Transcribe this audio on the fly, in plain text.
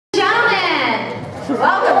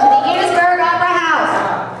Welcome to the Enosburg Opera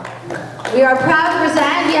House. We are proud to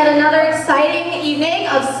present yet another exciting evening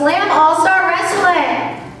of Slam All-Star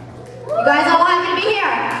Wrestling. You guys all happy to be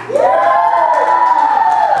here?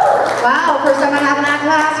 Wow, first time I'm having that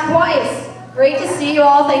class twice. Great to see you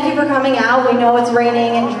all. Thank you for coming out. We know it's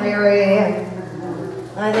raining and dreary.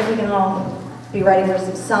 And I think we can all be ready for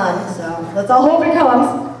some sun, so let's all hope it comes.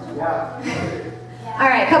 All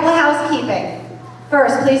right, a couple of housekeeping.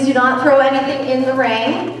 First, please do not throw anything in the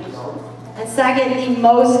ring. And second, the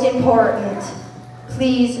most important,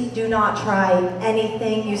 please do not try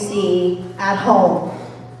anything you see at home.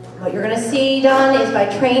 What you're going to see done is by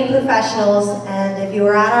trained professionals, and if you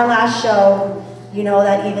were at our last show, you know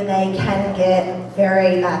that even they can get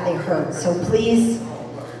very badly hurt. So please,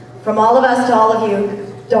 from all of us to all of you,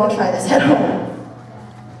 don't try this at home.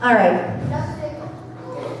 All right.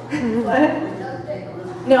 What?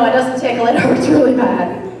 No, it doesn't tickle, it hurts really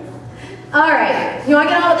bad. All right, you want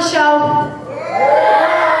to get on with the show? All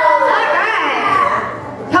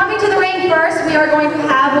right. Coming to the ring first, we are going to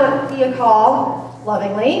have what we call,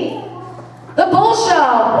 lovingly, the Bull Show.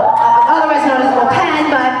 Otherwise known as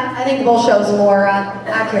BullPen, but I think the Bull Show is more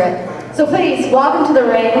accurate. So please, welcome to the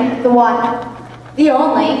ring, the one, the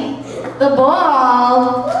only, the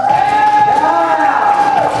Bull.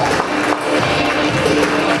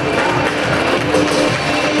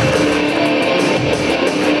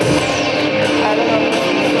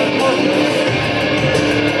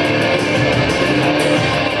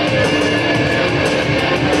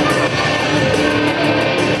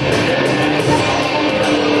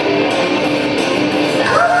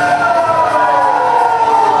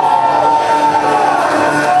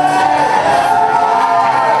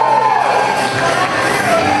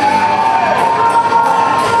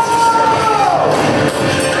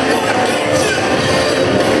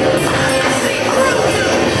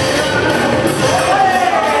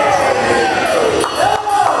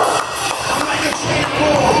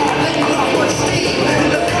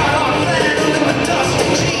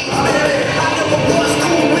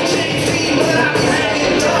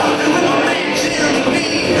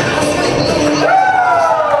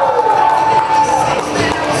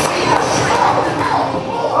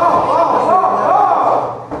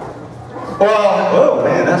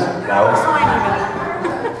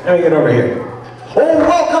 Let me get over here. Oh,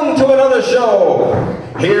 welcome to another show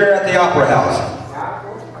here at the Opera House.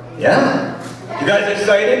 Yeah? You guys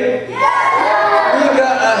excited? Yeah! We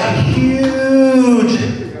got a huge,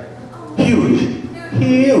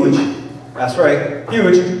 that's right,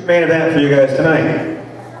 huge main event for you guys tonight.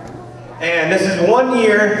 And this is 1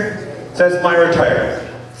 year since my retirement.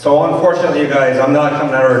 So unfortunately, you guys, I'm not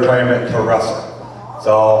coming out of retirement to wrestle.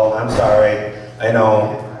 So I'm sorry, I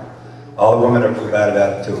know. All the women are pretty bad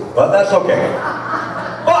about it too, but that's okay.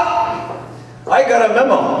 But I got a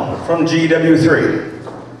memo from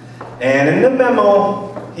GW3, and in the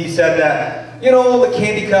memo he said that, you know, the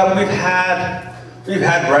Candy Cup, we've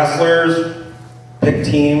had wrestlers pick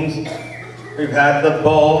teams. We've had the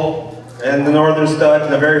Bull and the Northern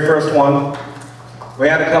Stud, the very first one. We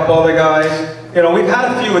had a couple other guys. You know, we've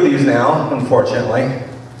had a few of these now, unfortunately.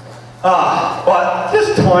 But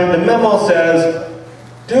this time the memo says,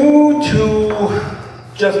 due to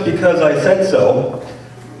just because I said so,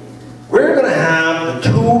 we're going to have the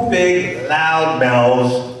two big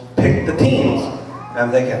loudmouths pick the teams. And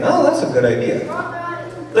I'm thinking, oh, that's a good idea.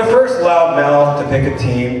 The first loudmouth to pick a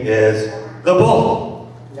team is the Bull.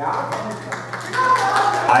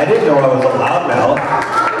 I didn't know I was a loudmouth.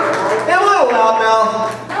 Am I a loudmouth?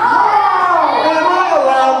 Am I a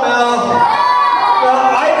loudmouth? Well,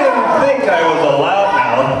 I didn't think I was a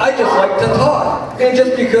loudmouth. I just like to talk. And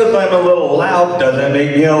just because I'm a little loud doesn't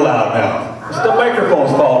make me a loudmouth. It's the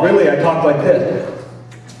microphone's fault. Really, I talk like this.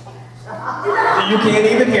 You can't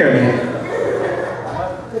even hear me.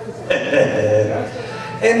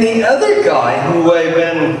 And the other guy who I've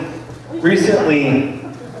been recently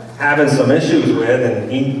having some issues with,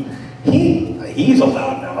 and he's a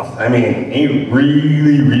loudmouth. I mean, he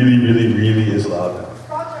really is loudmouth.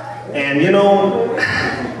 And you know,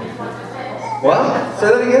 what? Say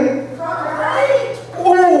that again?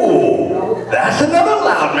 Ooh, that's another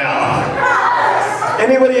loudmouth.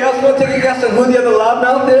 Anybody else want to take a guess on who the other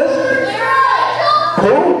loudmouth is?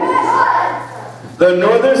 Who? The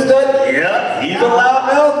Northern Stud? Yeah, he's a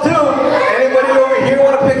loudmouth too. Anybody over here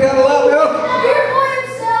want to pick out a loudmouth?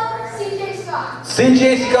 CJ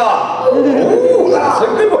Scott. Ooh, that's a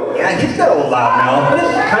good one. Yeah, he's got a loudmouth, but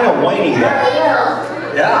it's kind of whiny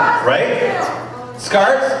though. Yeah, right?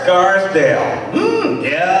 Scarsdale.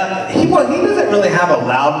 Yeah. He doesn't really have a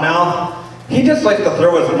loud mouth. He just likes to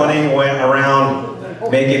throw his money around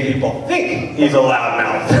making people think he's a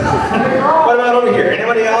loudmouth. What about over here?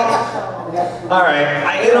 Anybody else? All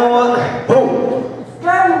right, you know what? Who?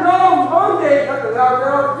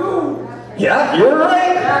 Yeah, you're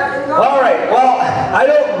right. All right, well, I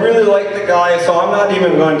don't really like the guy, so I'm not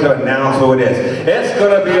even going to announce who it is. It's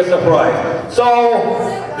going to be a surprise. So,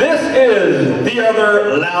 this is the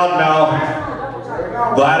other loudmouth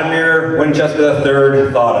Vladimir Winchester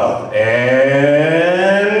III thought of.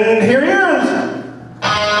 And here he is.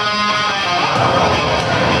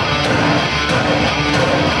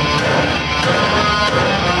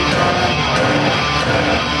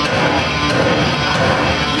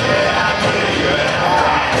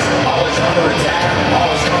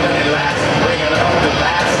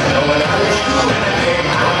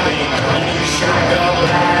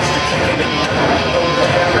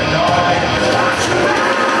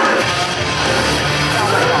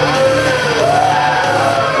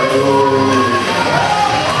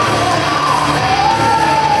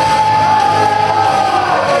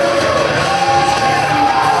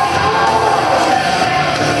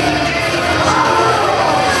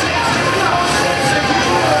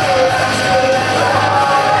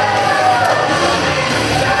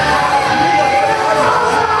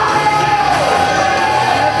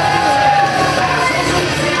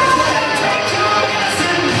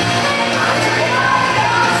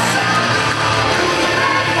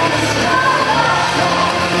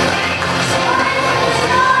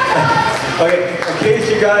 Okay, in case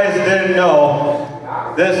you guys didn't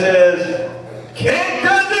know, this is... It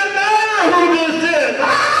doesn't matter who this is!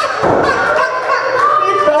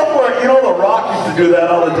 He fell for it. You know, The Rock used to do that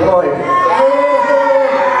all the time.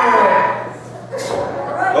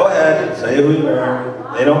 Go ahead, say who you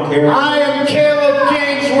are. They don't care. I am Kaleb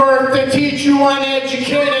Gainsworth to teach you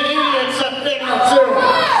uneducated idiots a thing or two.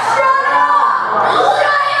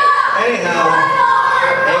 Anyhow...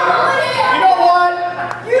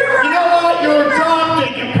 You're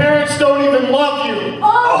adopted. Your parents don't even love you.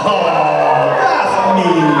 Oh, that's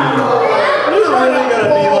mean. You're really gonna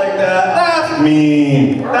be like that? That's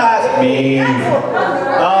mean. That's mean.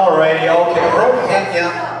 Alrighty, okay.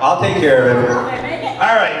 Yeah, I'll take care of it.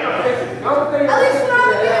 Alright.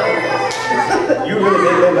 You really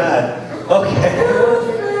made them mad. Okay.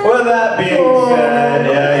 With that being said,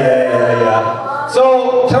 yeah. So,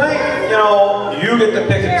 tonight, you know, you get to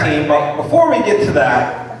pick a team, but before we get to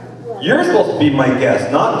that, you're supposed to be my guest,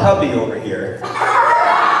 not Tubby over here.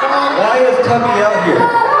 Why is Tubby out here?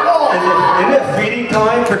 Isn't it feeding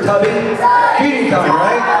time for Tubby? Feeding time,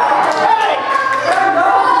 right? Hey!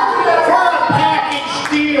 We're a package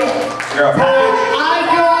deal. You're a package? I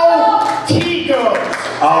go, T goes.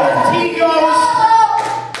 Oh. T goes,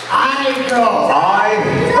 I go. I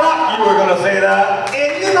thought you were going to say that.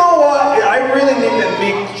 And you know what? I really need to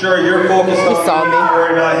make sure you're focused on me,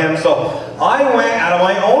 worried about him. So I went out of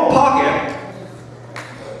my own pocket,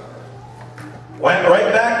 went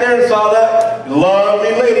right back there and saw that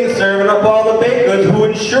lovely lady serving up all the baked goods who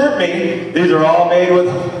assured me these are all made with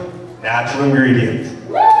natural ingredients.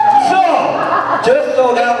 So, just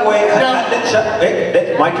so that way,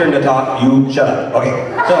 it's my turn to talk, you shut up. Okay,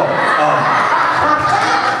 so,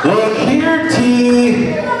 look here,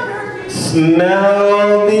 T,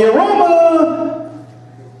 smell the aroma.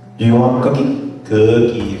 Do you want cookie?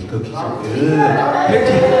 Cookies are good.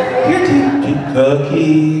 Here, T,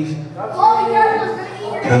 cookies.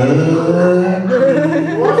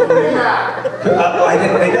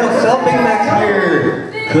 They don't sell Big Macs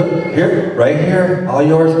here. Here, right here, all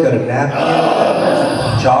yours. Got a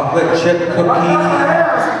napkin, chocolate chip cookie,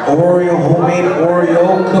 Oreo, homemade Oreo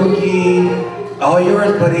cookie. All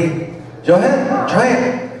yours, buddy. Go ahead, try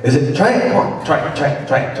it. Try it? Come on, try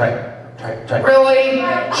it. Really?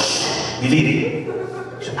 He's eating.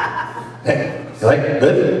 Hey, you like it?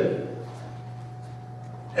 Good?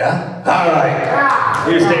 Yeah? Alright.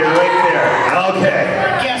 You stay right there. Okay.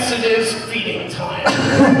 I guess it is feeding time.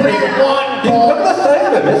 Look at the size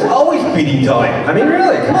of him. It's always feeding time. I mean,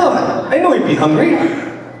 really, come on. I know he'd be hungry.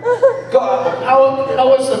 How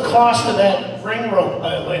was the cost of that ring rope,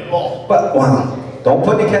 by the way, Bull? But, wow. Don't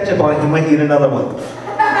put any ketchup on it. He might eat another one.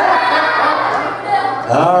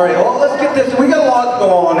 Alright, well, let's get this. We got a lot to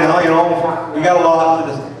go on now, you know. We got a lot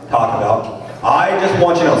to just talk about. I just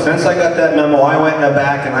want you to know, since I got that memo, I went in the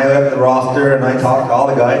back and I looked at the roster and I talked to all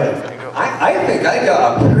the guys. I think I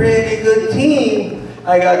got a pretty good team.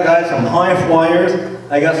 I got guys, some high flyers,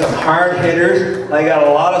 I got some hard hitters, I got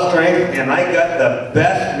a lot of strength, and I got the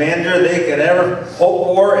best manager they could ever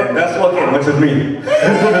hope for and best looking, which is me.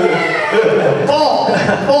 Bull,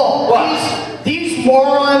 these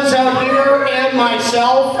morons out here and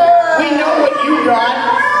myself, we know what you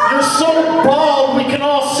got. You're so bald, we can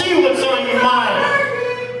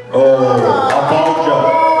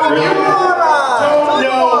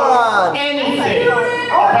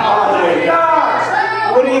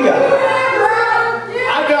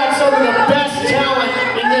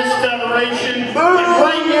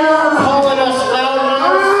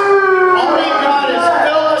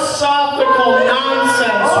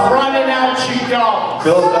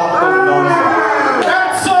Philosophical nonsense.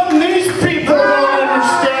 That's something these people don't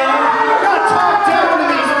understand. You gotta talk down to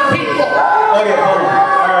these people. Okay, hold on.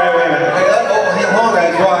 All right, wait a minute. Hey, hold on,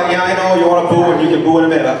 guys. Well, yeah, I know you want to boo, and you can boo in a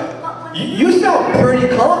minute. You sound pretty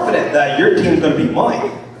confident that your team's going to beat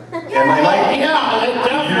mine. Am I? Yeah,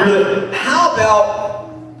 definitely. How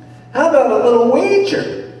about a little wager?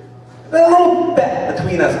 A little bet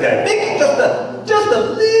between us guys. Make it just a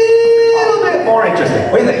little bit more interesting.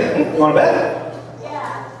 What do you think? You want to bet?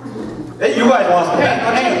 Yeah. Hey, you guys want to bet?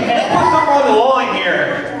 Let's put something on the line here.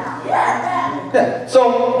 Yeah. So,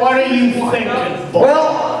 what are you thinking? Well,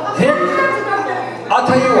 I'll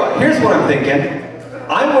tell you what. Here's what I'm thinking.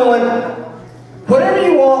 I'm willing, whatever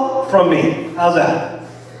you want from me. How's that?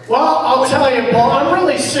 Well, I'll tell you, Bull, I'm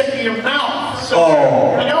really sick of your mouth. So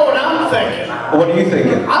you know what I'm thinking? What are you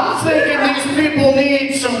thinking? I'm thinking these people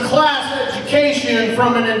need some class education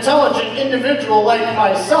from an intelligent individual like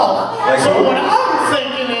myself. So what I'm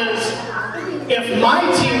thinking is, if my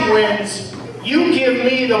team wins, you give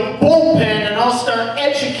me the bullpen and I'll start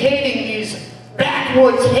educating these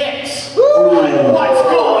backwoods hicks on what's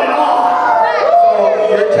going on.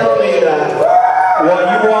 You're telling me that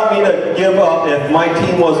what you want me to give up if my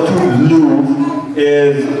team was to lose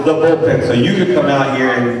is the bullpen. So you could come out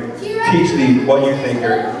here and teach what you think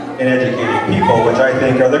are uneducated people, which I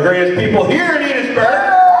think are the greatest people here in Enosburg.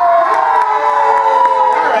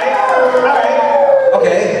 Alright.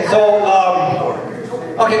 Okay, so,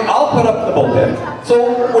 okay, I'll put up the bullpen. So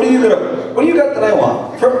what do you got that I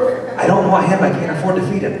want? I don't want him, I can't afford to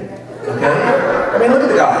feed him. Okay? I mean, look at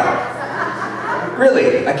the guy.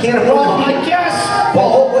 Really, I can't afford to feed him. I guess.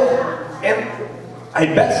 Well, and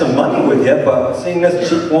I'd bet some money with you, but seeing this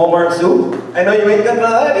cheap Walmart soup, I know you ain't got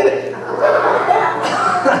none of that either.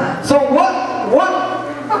 So what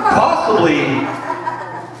possibly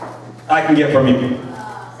I can get from you?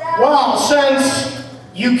 Well, since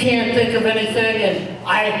you can't think of anything and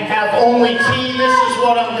I have only tea, this is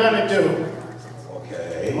what I'm gonna do.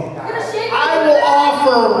 Okay. I will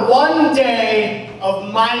offer 1 day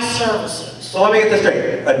of my services. So let me get this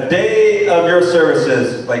straight. A day of your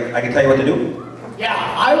services, like I can tell you what to do? Yeah,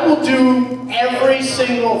 I will do every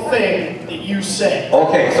single thing that you say.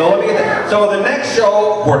 Okay, so let me get that. So the next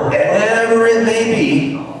show, wherever it may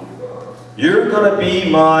be, you're gonna be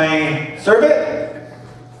my servant?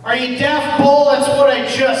 Are you deaf, Bull? That's what I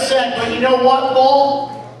just said. But you know what,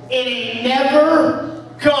 Bull? It ain't never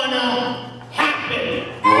gonna happen.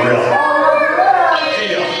 Really?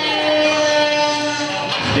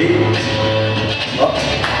 See?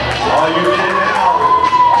 Oh, you did it now.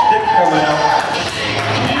 Dick coming out.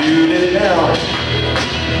 You did it now.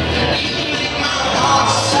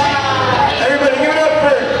 Everybody give it up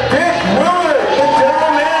for Dick Willard, the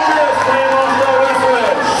general manager of Slam All-Star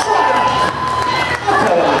Wrestling.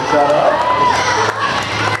 Tell him to shut up.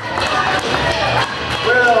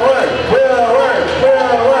 Willard.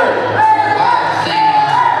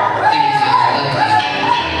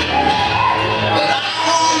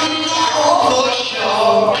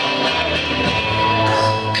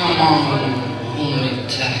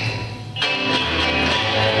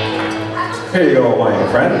 Here you go, my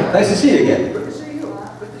friend. Nice to see you again. Good to see you.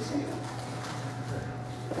 Good to see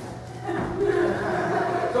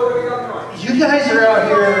you. You guys are out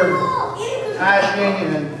here passionate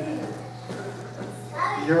and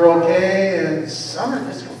you're okay, and some are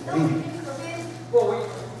just complaining.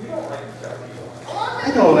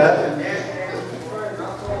 I know that.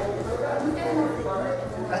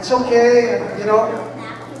 That's okay, and, you know,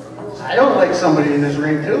 I don't like somebody in this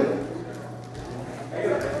ring too.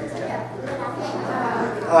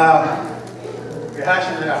 You're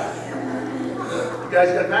hashing it out. You guys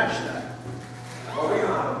got a match tonight. Well, we don't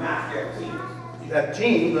have a match yet, team. You have a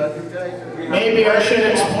team, but you guys... Maybe I should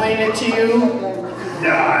explain it to you?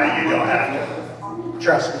 Nah, you don't have to.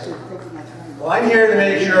 Trust me. Well, I'm here to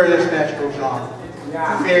make sure this match goes on.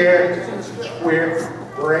 Fair, square,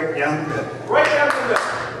 right down the middle. Right down the middle.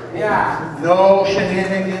 Yeah. No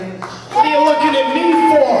shenanigans. What are you looking at me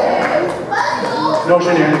for? No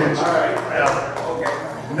shenanigans. All right. Yeah.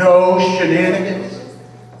 No shenanigans.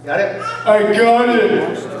 Got it? I got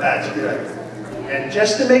it. That's good. And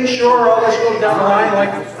just to make sure all this goes down the line like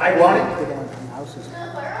I want it.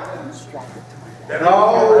 No.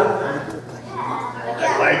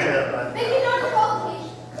 I'd like to.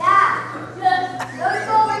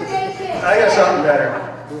 I got something better.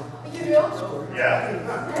 Yeah.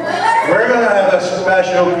 We're going to have a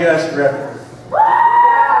special guest referee.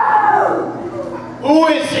 Who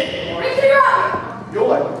is it? You'll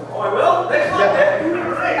like it. Oh, I will? Next month,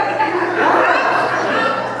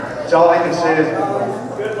 That's all I can say is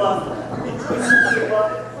good luck. Good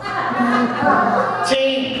luck.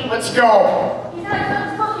 Team, let's go.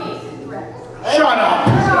 Shut up.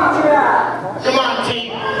 Come on,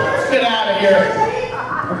 team. Get out of here.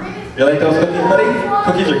 You like those cookies, buddy?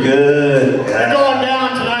 Cookies are good. They're going down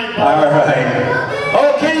tonight, buddy. All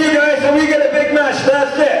right. Okay, you guys, so we get a big match.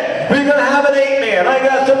 That's it. We're going to have an 8-man. I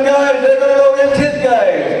got some guys. They're going to go against his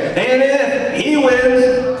guys. And if he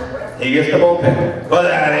wins, he gets the bullpen. But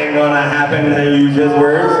that ain't going to happen, to use his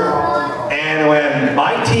words. And when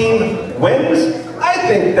my team wins, I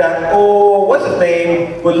think that, what's his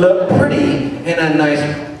name, would look pretty in a nice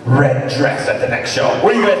red dress at the next show.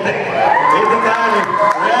 What do you guys think? Is it time?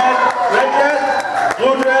 Red dress?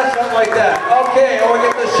 Blue dress? Something like that. Okay, we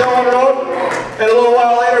get the show on the road. And a little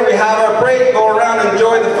while later, we have our break, go around and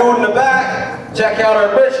enjoy the food in the back, check out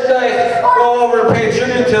our merchandise, go over and pay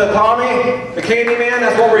tribute to Tommy, the Candy Man.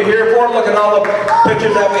 That's what we're here for. Look at all the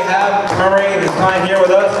pictures that we have commemorating his time here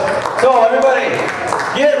with us. So everybody,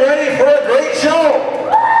 get ready for a great show.